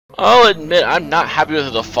I'll admit I'm not happy with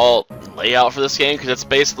the default layout for this game because it's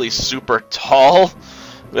basically super tall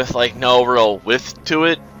with like no real width to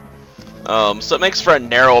it. So it makes for a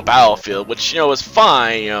narrow battlefield, which, you know, is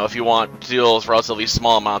fine, you know, if you want to deal with relatively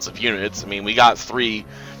small amounts of units. I mean, we got 3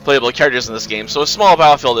 playable characters in this game, so a small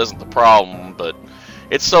battlefield isn't the problem, but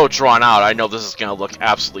it's so drawn out. I know this is going to look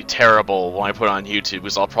absolutely terrible when I put it on YouTube,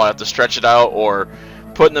 because I'll probably have to stretch it out or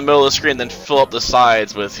put it in the middle of the screen and then fill up the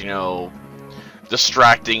sides with, you know,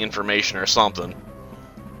 distracting information or something.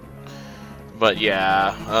 But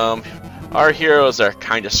yeah, our heroes are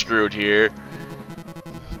kind of screwed here.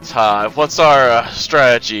 Ty, what's our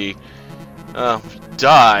strategy?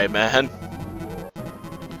 Die, man.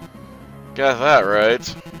 Got that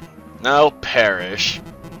right. Now perish.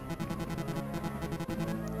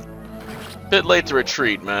 Bit late to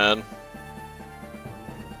retreat, man.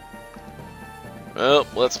 Well,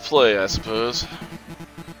 let's play, I suppose.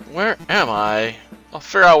 Where am I? I'll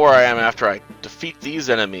figure out where I am after I defeat these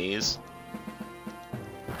enemies.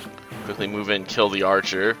 Quickly move in, kill the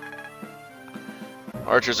archer.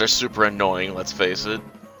 Archers are super annoying, let's face it.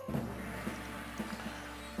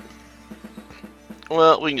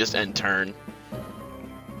 Well, we can just end turn.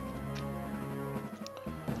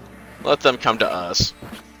 Let them come to us.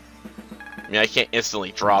 I mean, I can't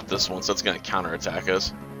instantly drop this one, so it's going to counterattack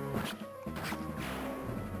us.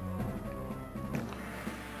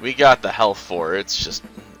 We got the health for it, it's just...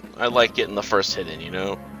 I like getting the first hit in, you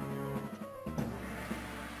know?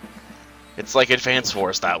 It's like Advance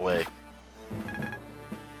Wars that way.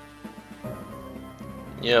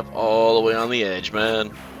 Yep, all the way on the edge,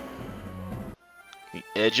 man. The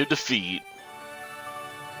edge of defeat.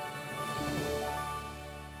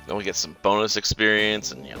 Then we get some bonus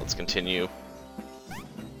experience, and yeah, let's continue.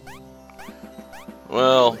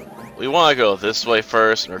 Well, we want to go this way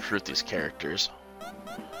first and recruit these characters.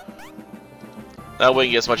 That way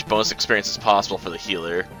you get as much bonus experience as possible for the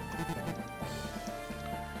healer.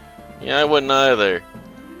 Yeah, I wouldn't either.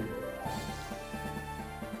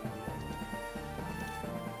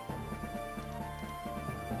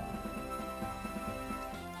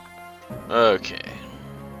 Okay.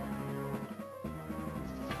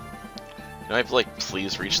 Can I, like,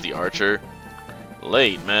 please reach the archer?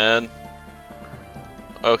 Late, man.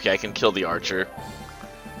 Okay, I can kill the archer.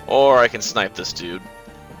 Or I can snipe this dude.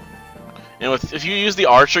 And if you use the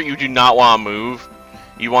archer, you do not want to move.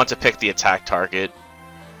 You want to pick the attack target.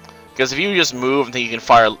 Because if you just move and think you can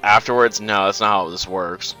fire afterwards, no, that's not how this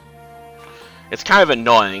works. It's kind of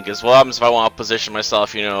annoying, because what happens if I want to position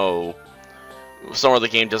myself, you know, somewhere the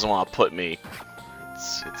game doesn't want to put me.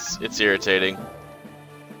 It's irritating.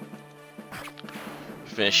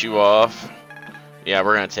 Finish you off. Yeah,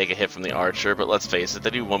 we're going to take a hit from the archer, but let's face it, they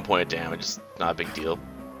do 1 point of damage. It's not a big deal.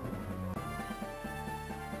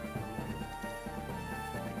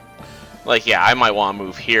 Like, yeah, I might want to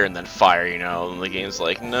move here and then fire, you know, and the game's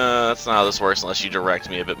like, no, that's not how this works unless you direct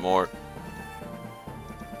me a bit more.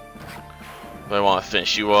 But I want to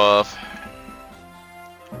finish you off.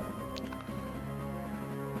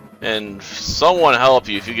 And someone help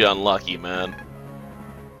you if you get unlucky, man.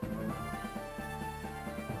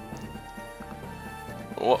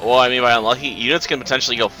 What I mean by unlucky, units can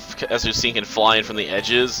potentially go, as we've seen, can fly in from the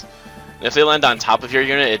edges. And if they land on top of your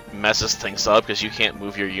unit, it messes things up because you can't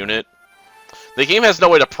move your unit. The game has no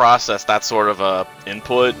way to process that sort of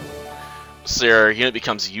input, so your unit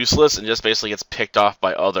becomes useless and just basically gets picked off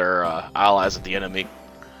by other allies of the enemy.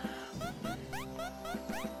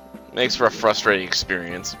 Makes for a frustrating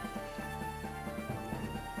experience.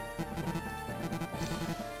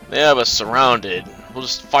 They have us surrounded. We'll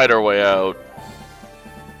just fight our way out.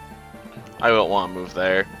 I don't want to move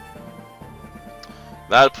there.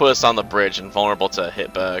 That would put us on the bridge and vulnerable to a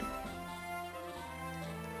hit back.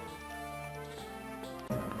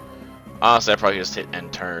 Honestly, I probably just hit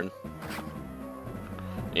end turn.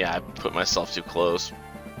 Yeah, I put myself too close.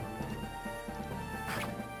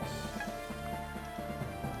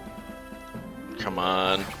 Come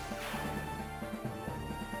on.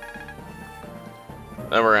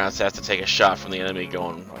 Then we're gonna have to take a shot from the enemy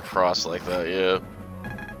going across like that, yeah.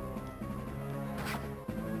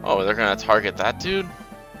 Oh, they're gonna target that dude?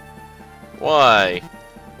 Why?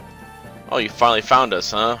 Oh, you finally found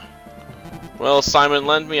us, huh? Well, Simon,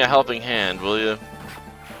 lend me a helping hand, will you?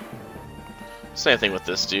 Same thing with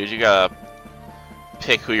this dude. You gotta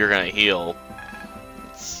pick who you're gonna heal.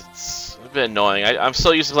 It's a bit annoying. I'm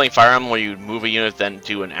so used to playing Fire Emblem where you move a unit then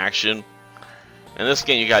do an action. In this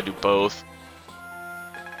game, you gotta do both.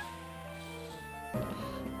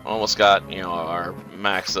 Almost got, you know, our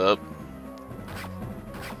max up.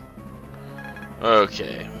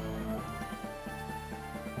 Okay.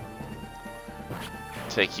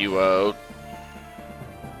 Take you out.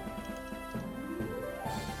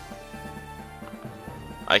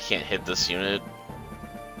 I can't hit this unit.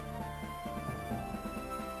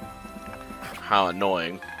 How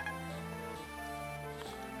annoying.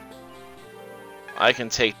 I can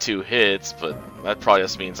take 2 hits, but that probably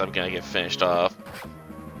just means I'm gonna get finished off.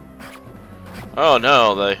 Oh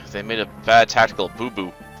no, they made a bad tactical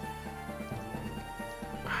boo-boo.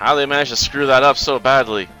 How they managed to screw that up so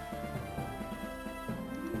badly?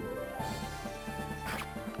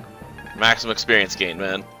 Maximum experience gain,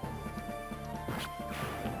 man.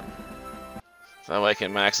 That way I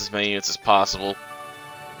can max as many units as possible.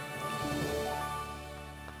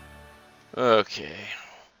 Okay.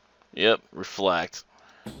 Yep, reflect.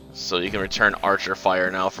 So you can return archer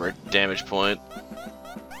fire now for a damage point.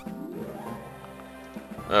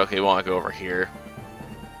 Okay, we want to go over here.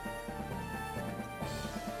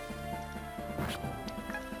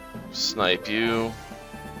 Snipe you.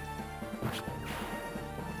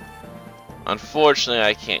 Unfortunately,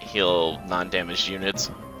 I can't heal non-damaged units.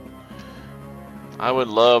 I would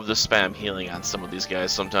love to spam healing on some of these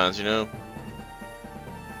guys sometimes, you know?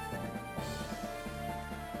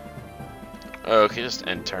 Okay, just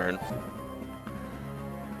end turn.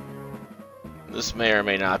 This may or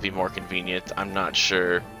may not be more convenient, I'm not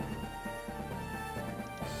sure.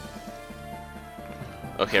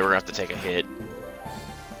 Okay, we're gonna have to take a hit.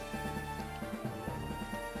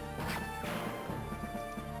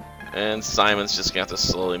 And Simon's just gonna have to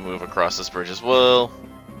slowly move across this bridge as well.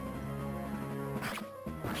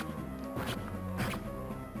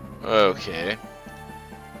 Okay.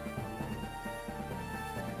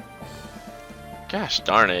 Gosh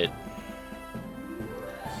darn it.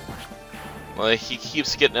 Like, he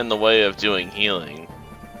keeps getting in the way of doing healing.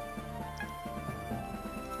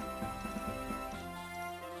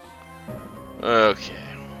 Okay.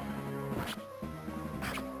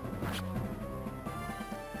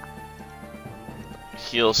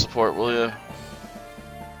 Heal support, will ya?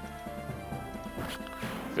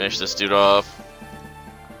 Finish this dude off.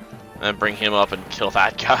 And bring him up and kill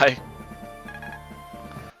that guy.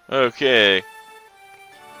 Okay.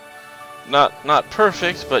 Not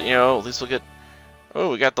perfect, but you know, at least we'll get... Oh,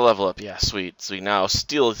 we got the level up. Yeah, sweet. So we now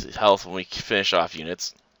steal his health when we finish off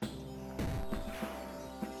units.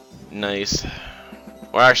 Nice.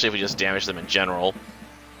 Or actually, if we just damage them in general.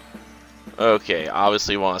 Okay,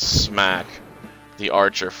 obviously we want to smack the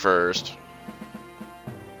archer first.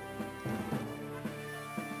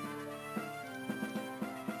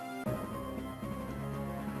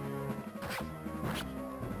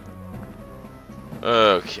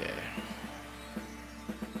 Okay.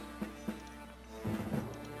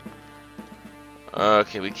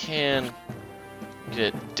 Okay, we can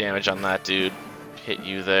get damage on that dude. Hit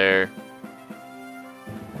you there.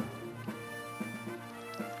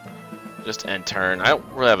 Just end turn. I don't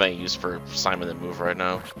really have any use for Simon the move right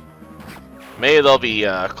now. Maybe they'll be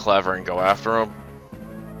clever and go after him.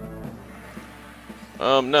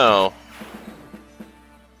 No.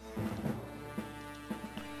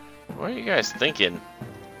 What are you guys thinking?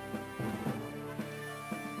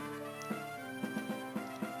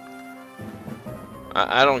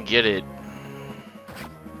 I don't get it.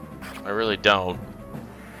 I really don't.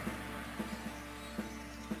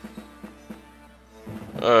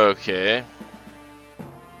 Okay.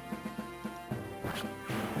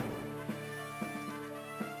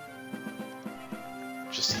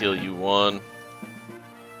 Just heal you one.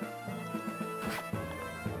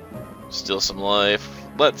 Steal some life.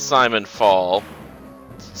 Let Simon fall.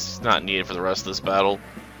 It's not needed for the rest of this battle.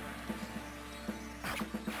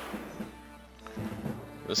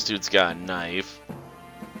 This dude's got a knife.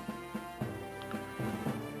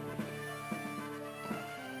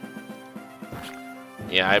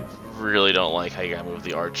 Yeah, I really don't like how you gotta move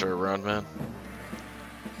the archer around, man.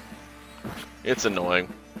 It's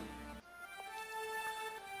annoying.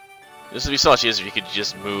 This would be so much easier if you could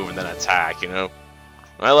just move and then attack, you know?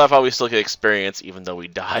 I love how we still get experience even though we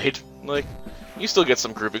died. Like, you still get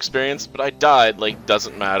some group experience, but I died, like,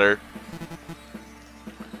 doesn't matter.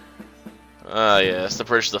 Ah, yes, the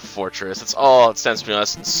bridge to the fortress. It's all it sends between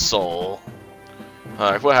us and Soul.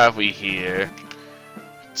 Alright, what have we here?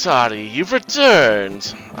 Toddy, you've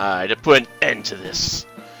returned! Aye, to put an end to this.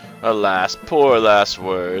 Alas, poor last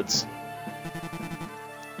words.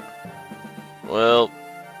 Well,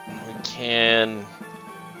 we can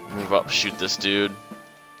move up, shoot this dude.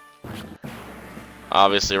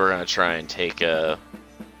 Obviously, we're gonna try and take the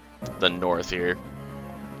north here.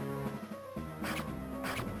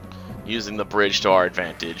 Using the bridge to our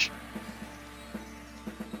advantage.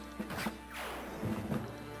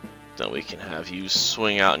 Then we can have you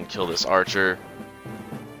swing out and kill this archer.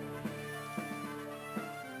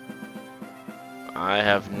 I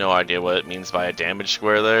have no idea what it means by a damage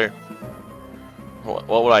square there. What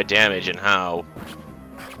would I damage and how?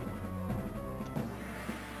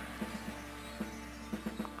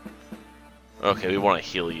 Okay, we want to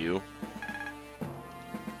heal you.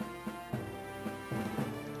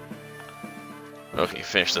 Okay,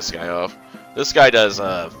 finish this guy off. This guy does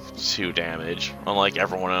 2 damage, unlike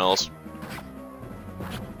everyone else.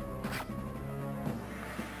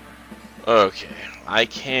 Okay, I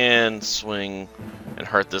can swing and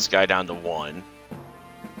hurt this guy down to 1.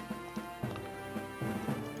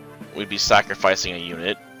 We'd be sacrificing a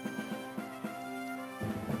unit.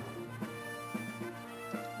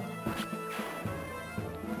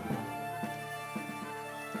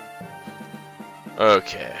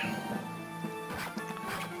 Okay.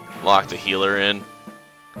 Lock the healer in.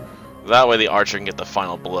 That way the archer can get the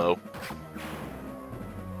final blow.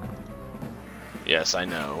 Yes, I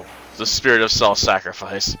know. The spirit of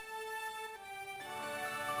self-sacrifice.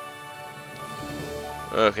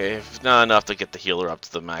 Okay, not enough to get the healer up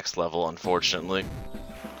to the max level, unfortunately.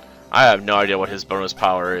 I have no idea what his bonus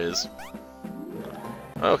power is.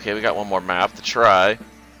 Okay, we got one more map to try.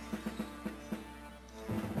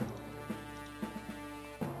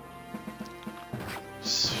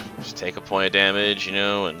 Just take a point of damage, you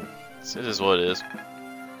know, and it is what it is.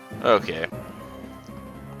 Okay.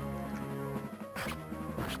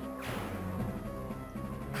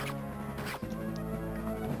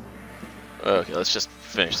 Okay, let's just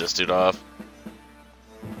finish this dude off.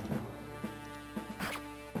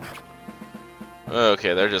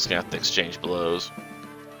 Okay, they're just gonna have to exchange blows.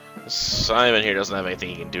 Simon here doesn't have anything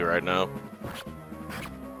he can do right now.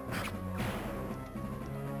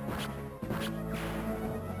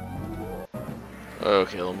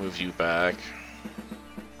 Okay, we'll move you back.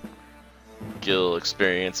 Gil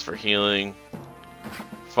experience for healing.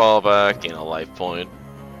 Fall back, gain a life point.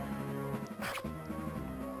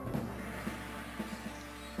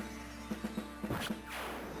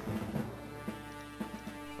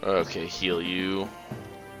 Okay, heal you.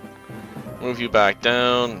 Move you back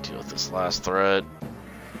down, deal with this last threat.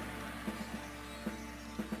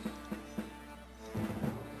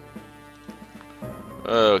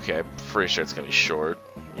 Okay, pretty sure it's gonna be short.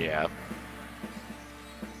 Yeah.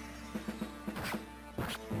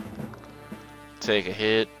 Take a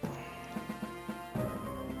hit.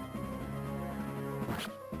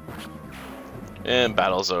 And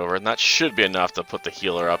battle's over, and that should be enough to put the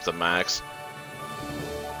healer up to max.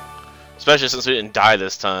 Especially since we didn't die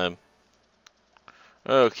this time.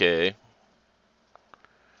 Okay.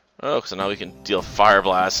 Oh, so now we can deal Fire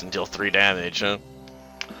Blast and deal 3 damage, huh?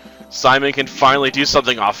 Simon can finally do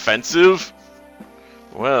something offensive?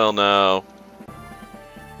 Well, no.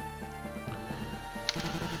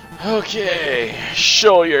 Okay,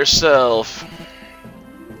 show yourself.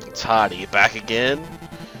 Toddy, back again?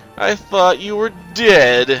 I thought you were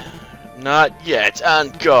dead. Not yet, on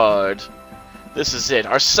guard. This is it,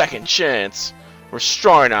 our second chance. We're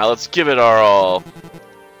strong now, let's give it our all.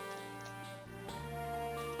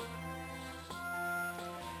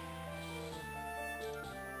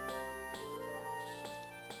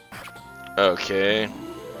 Okay.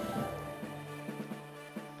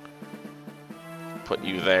 Put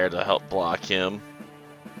you there to help block him.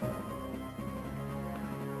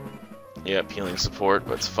 Yep, healing support,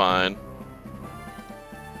 but it's fine.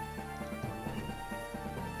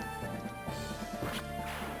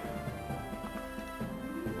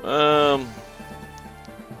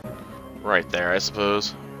 Right there, I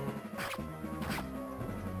suppose.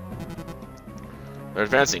 They're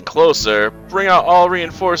advancing closer. Bring out all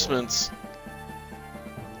reinforcements.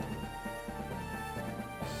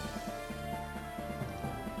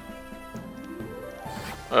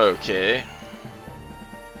 Okay.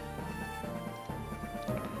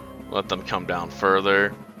 Let them come down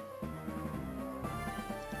further.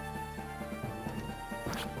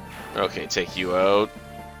 Okay, take you out.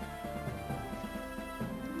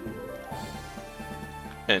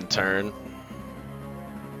 And turn.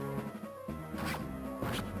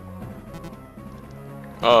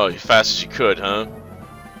 Oh, as fast as you could, huh?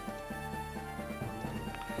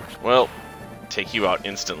 Well, take you out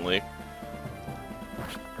instantly.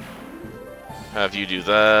 Have you do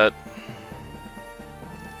that.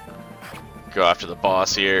 Go after the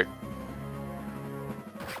boss here.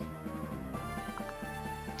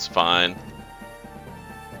 It's fine.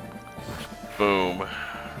 Boom.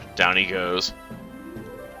 Down he goes.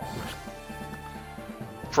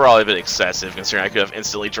 Probably a bit excessive considering I could have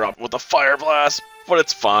instantly dropped with a fire blast, but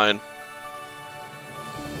it's fine.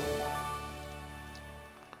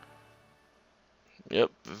 Yep,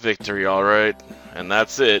 victory alright. And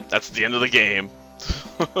that's it. That's the end of the game.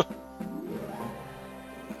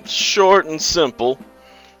 short and simple.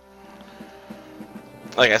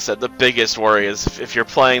 Like I said, the biggest worry is if you're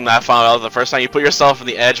playing that final battle the first time, you put yourself on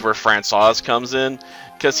the edge where Francois comes in,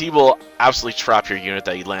 because he will absolutely trap your unit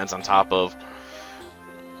that he lands on top of.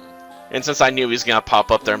 And since I knew he was going to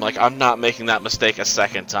pop up there, I'm like, I'm not making that mistake a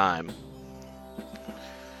second time.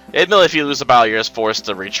 Admittedly, if you lose a battle, you're just forced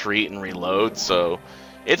to retreat and reload, so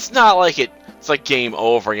it's not like it's like game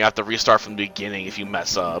over and you have to restart from the beginning if you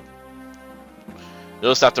mess up.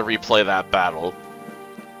 You'll just have to replay that battle.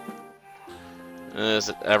 Does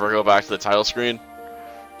it ever go back to the title screen?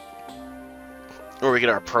 Where we get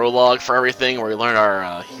our prologue for everything, where we learn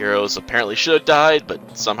our heroes apparently should have died,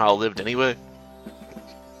 but somehow lived anyway?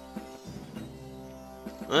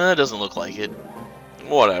 It doesn't look like it.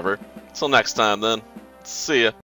 Whatever. Till next time, then. See ya.